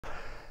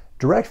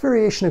Direct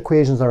variation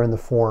equations are in the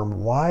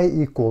form y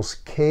equals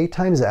k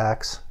times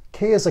x.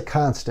 K is a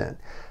constant.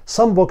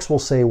 Some books will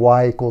say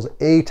y equals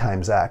a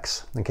times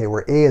x, okay,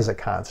 where a is a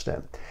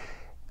constant.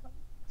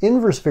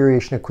 Inverse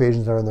variation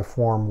equations are in the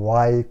form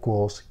y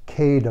equals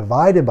k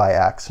divided by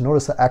x.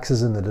 Notice that x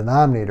is in the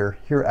denominator.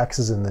 Here x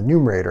is in the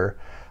numerator.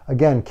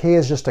 Again, k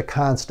is just a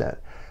constant.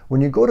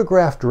 When you go to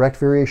graph direct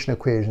variation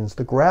equations,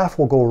 the graph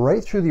will go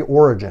right through the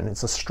origin.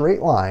 It's a straight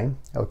line,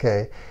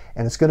 okay,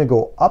 and it's going to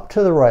go up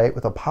to the right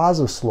with a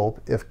positive slope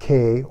if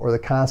k, or the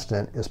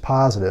constant, is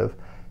positive.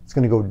 It's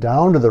going to go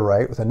down to the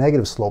right with a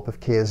negative slope if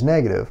k is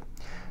negative.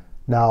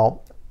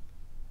 Now,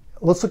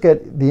 let's look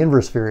at the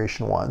inverse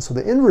variation ones. So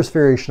the inverse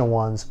variation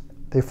ones,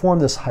 they form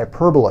this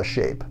hyperbola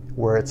shape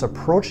where it's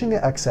approaching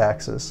the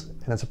x-axis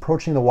and it's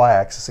approaching the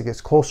y-axis. It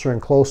gets closer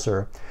and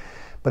closer.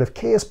 But if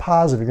k is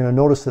positive, you're going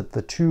to notice that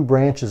the two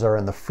branches are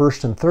in the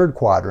first and third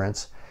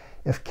quadrants.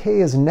 If k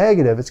is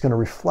negative, it's going to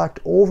reflect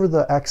over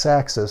the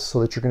x-axis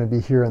so that you're going to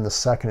be here in the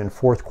second and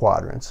fourth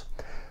quadrants.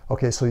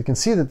 Okay, so you can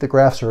see that the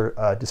graphs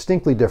are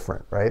distinctly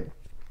different, right?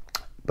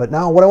 But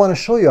now what I want to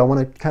show you, I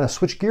want to kind of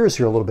switch gears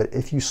here a little bit.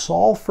 If you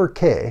solve for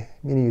k,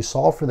 meaning you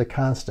solve for the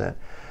constant,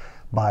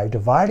 by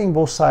dividing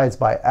both sides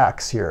by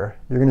x here,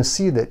 you're going to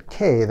see that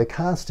k, the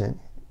constant,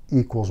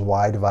 equals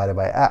y divided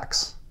by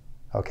x.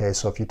 Okay,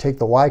 so if you take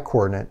the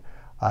y-coordinate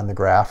on the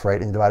graph,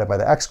 right, and divide it by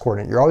the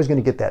x-coordinate, you're always going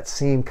to get that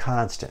same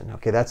constant.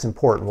 Okay, that's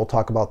important. We'll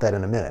talk about that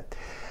in a minute.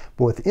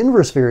 But with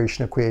inverse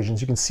variation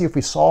equations, you can see if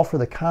we solve for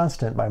the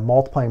constant by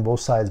multiplying both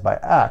sides by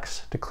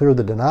x to clear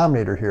the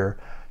denominator here,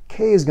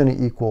 k is going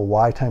to equal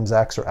y times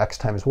x or x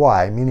times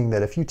y, meaning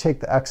that if you take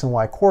the x and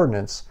y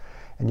coordinates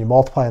and you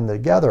multiply them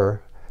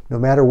together, no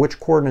matter which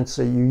coordinates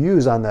that you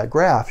use on that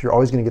graph, you're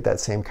always going to get that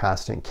same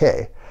constant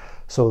k.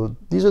 So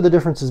these are the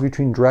differences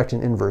between direct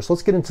and inverse.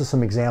 Let's get into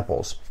some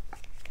examples.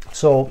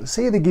 So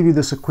say they give you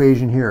this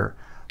equation here,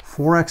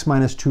 4x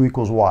minus 2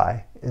 equals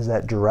y. Is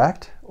that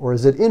direct or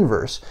is it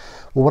inverse?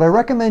 Well, what I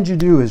recommend you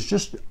do is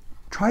just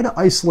try to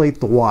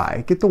isolate the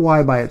y. Get the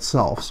y by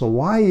itself. So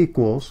y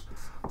equals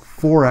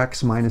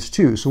 4x minus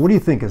 2. So what do you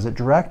think? Is it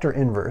direct or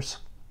inverse?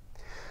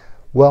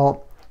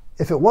 Well,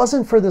 if it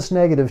wasn't for this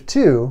negative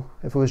 2,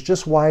 if it was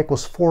just y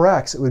equals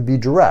 4x, it would be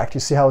direct. You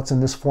see how it's in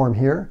this form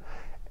here?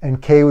 And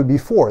k would be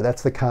 4.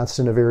 That's the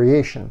constant of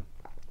variation.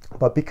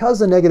 But because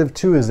the negative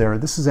 2 is there,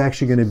 this is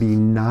actually going to be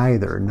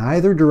neither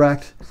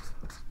direct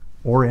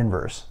or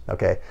inverse.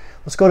 Okay,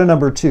 let's go to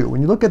number 2.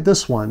 When you look at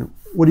this one,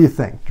 what do you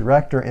think?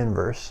 Direct or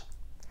inverse?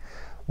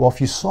 Well,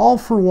 if you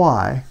solve for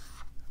y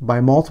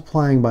by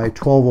multiplying by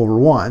 12 over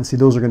 1, see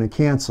those are going to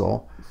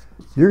cancel,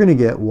 you're going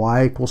to get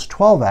y equals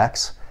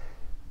 12x.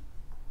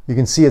 You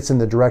can see it's in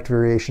the direct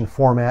variation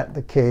format.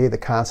 The k, the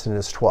constant,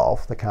 is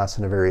 12, the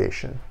constant of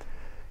variation.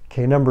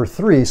 Okay, number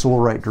 3, so we'll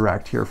write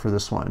direct here for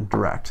this one,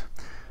 direct.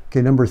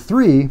 Okay, number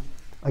 3,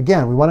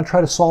 again, we want to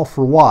try to solve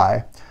for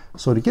y.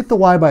 So to get the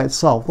y by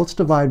itself, let's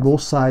divide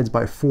both sides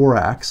by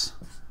 4x.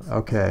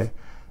 Okay,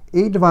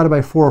 8 divided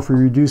by 4, if we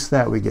reduce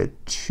that, we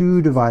get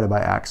 2 divided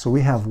by x. So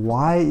we have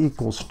y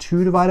equals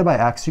 2 divided by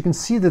x. You can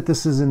see that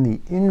this is in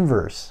the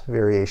inverse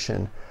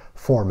variation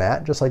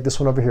format, just like this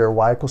one over here,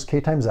 y equals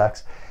k times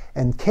x.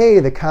 And k,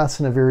 the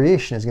constant of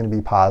variation, is going to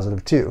be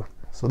positive 2.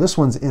 So this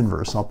one's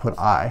inverse. I'll put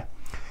I.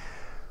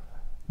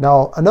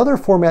 Now, another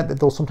format that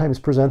they'll sometimes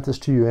present this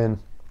to you in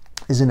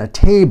is in a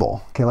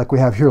table, okay, like we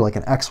have here, like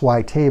an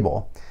XY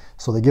table.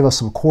 So they give us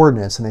some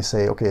coordinates and they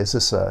say, okay, is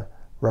this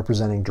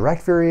representing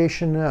direct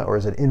variation or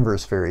is it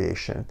inverse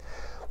variation?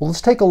 Well,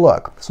 let's take a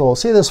look. So I'll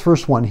say this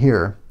first one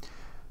here.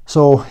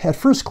 So at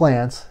first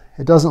glance,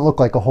 it doesn't look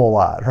like a whole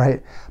lot,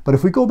 right? But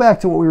if we go back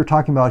to what we were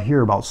talking about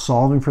here about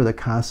solving for the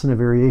constant of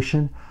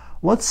variation,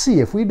 let's see,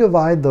 if we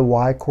divide the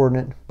y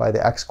coordinate by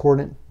the x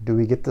coordinate, do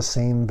we get the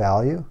same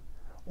value?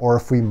 Or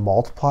if we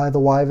multiply the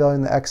y value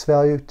and the x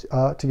value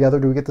together,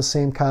 do we get the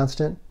same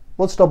constant?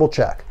 Let's double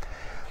check.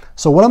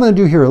 So what I'm going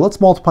to do here,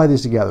 let's multiply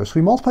these together. So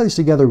we multiply these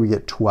together, we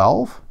get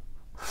 12,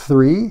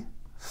 3,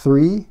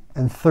 3,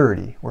 and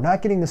 30. We're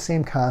not getting the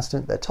same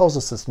constant. That tells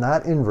us it's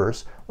not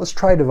inverse. Let's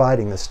try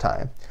dividing this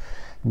time.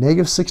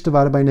 Negative 6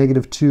 divided by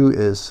negative 2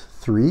 is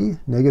 3.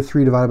 Negative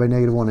 3 divided by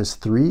negative 1 is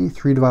 3.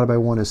 3 divided by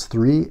 1 is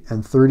 3.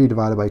 And 30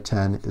 divided by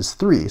 10 is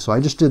 3. So I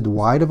just did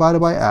y divided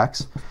by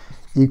x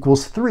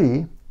equals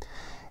 3.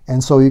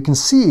 And so you can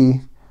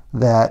see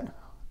that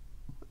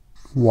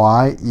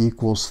y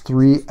equals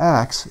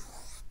 3x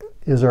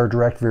is our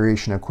direct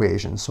variation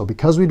equation. So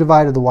because we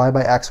divided the y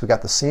by x, we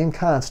got the same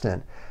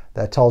constant.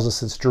 That tells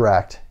us it's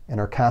direct, and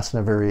our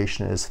constant of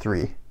variation is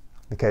 3.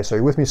 Okay, so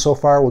you're with me so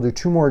far? We'll do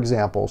 2 more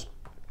examples.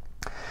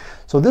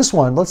 So this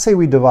one, let's say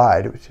we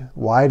divide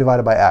y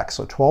divided by x.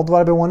 So 12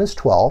 divided by 1 is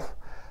 12.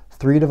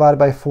 3 divided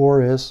by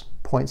 4 is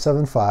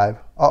 0.75.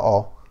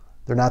 Uh-oh,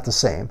 they're not the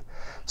same.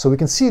 So we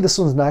can see this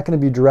one's not going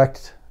to be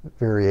direct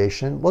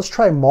variation. Let's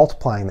try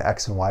multiplying the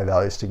x and y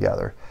values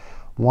together.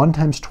 1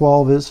 times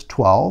 12 is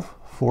 12.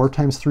 4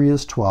 times 3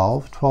 is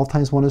 12. 12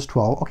 times 1 is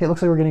 12. Okay, it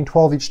looks like we're getting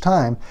 12 each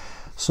time.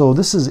 So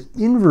this is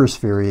inverse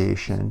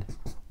variation.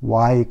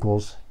 Y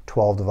equals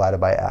 12 divided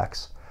by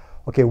x.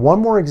 Okay, one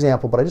more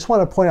example, but I just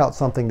want to point out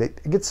something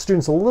that gets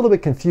students a little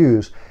bit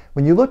confused.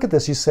 When you look at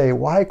this, you say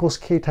y equals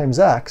k times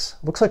x.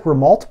 Looks like we're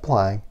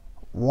multiplying.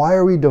 Why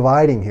are we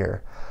dividing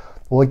here?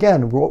 Well,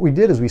 again, what we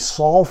did is we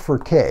solved for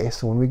k.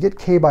 So when we get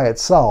k by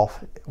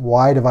itself,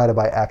 y divided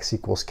by x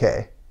equals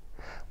k.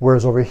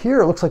 Whereas over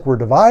here, it looks like we're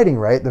dividing,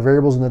 right? The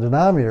variable's in the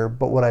denominator,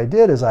 but what I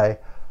did is I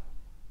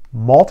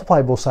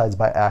multiply both sides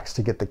by x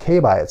to get the k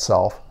by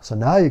itself. So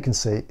now you can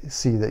see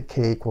that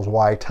k equals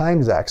y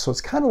times x. So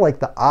it's kind of like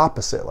the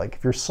opposite. Like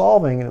if you're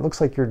solving and it looks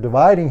like you're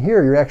dividing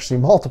here, you're actually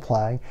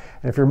multiplying.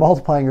 And if you're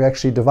multiplying, you're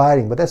actually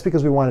dividing. But that's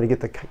because we wanted to get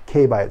the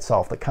k by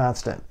itself, the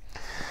constant.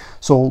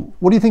 So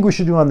what do you think we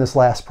should do on this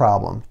last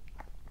problem?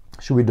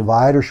 Should we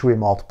divide or should we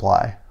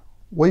multiply?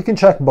 Well, you can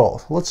check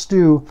both. Let's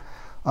do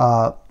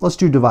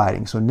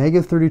dividing. So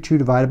negative 32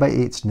 divided by 8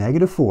 is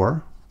negative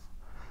 4.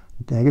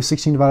 Negative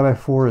 16 divided by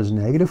 4 is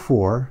negative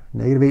 4.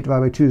 Negative 8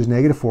 divided by 2 is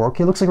negative 4.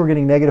 Okay, looks like we're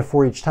getting negative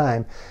 4 each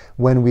time.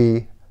 When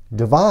we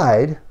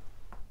divide,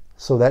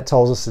 so that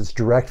tells us it's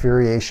direct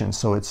variation.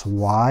 So it's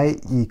y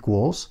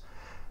equals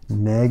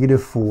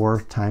negative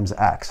 4 times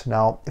x.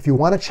 Now, if you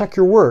want to check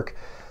your work,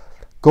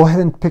 go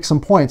ahead and pick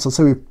some points. Let's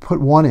say we put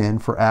 1 in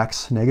for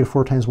x. Negative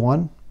 4 times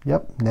 1.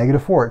 Yep,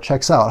 negative 4, it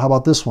checks out. How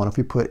about this one? If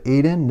we put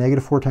 8 in,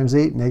 negative 4 times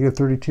 8, negative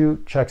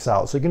 32, checks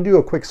out. So you can do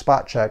a quick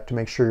spot check to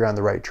make sure you're on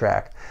the right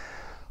track.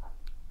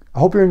 I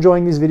hope you're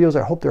enjoying these videos.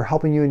 I hope they're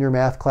helping you in your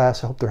math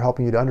class. I hope they're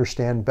helping you to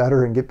understand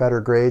better and get better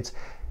grades.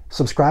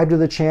 Subscribe to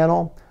the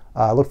channel.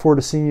 I look forward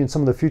to seeing you in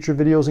some of the future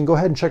videos, and go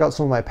ahead and check out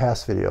some of my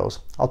past videos.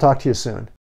 I'll talk to you soon.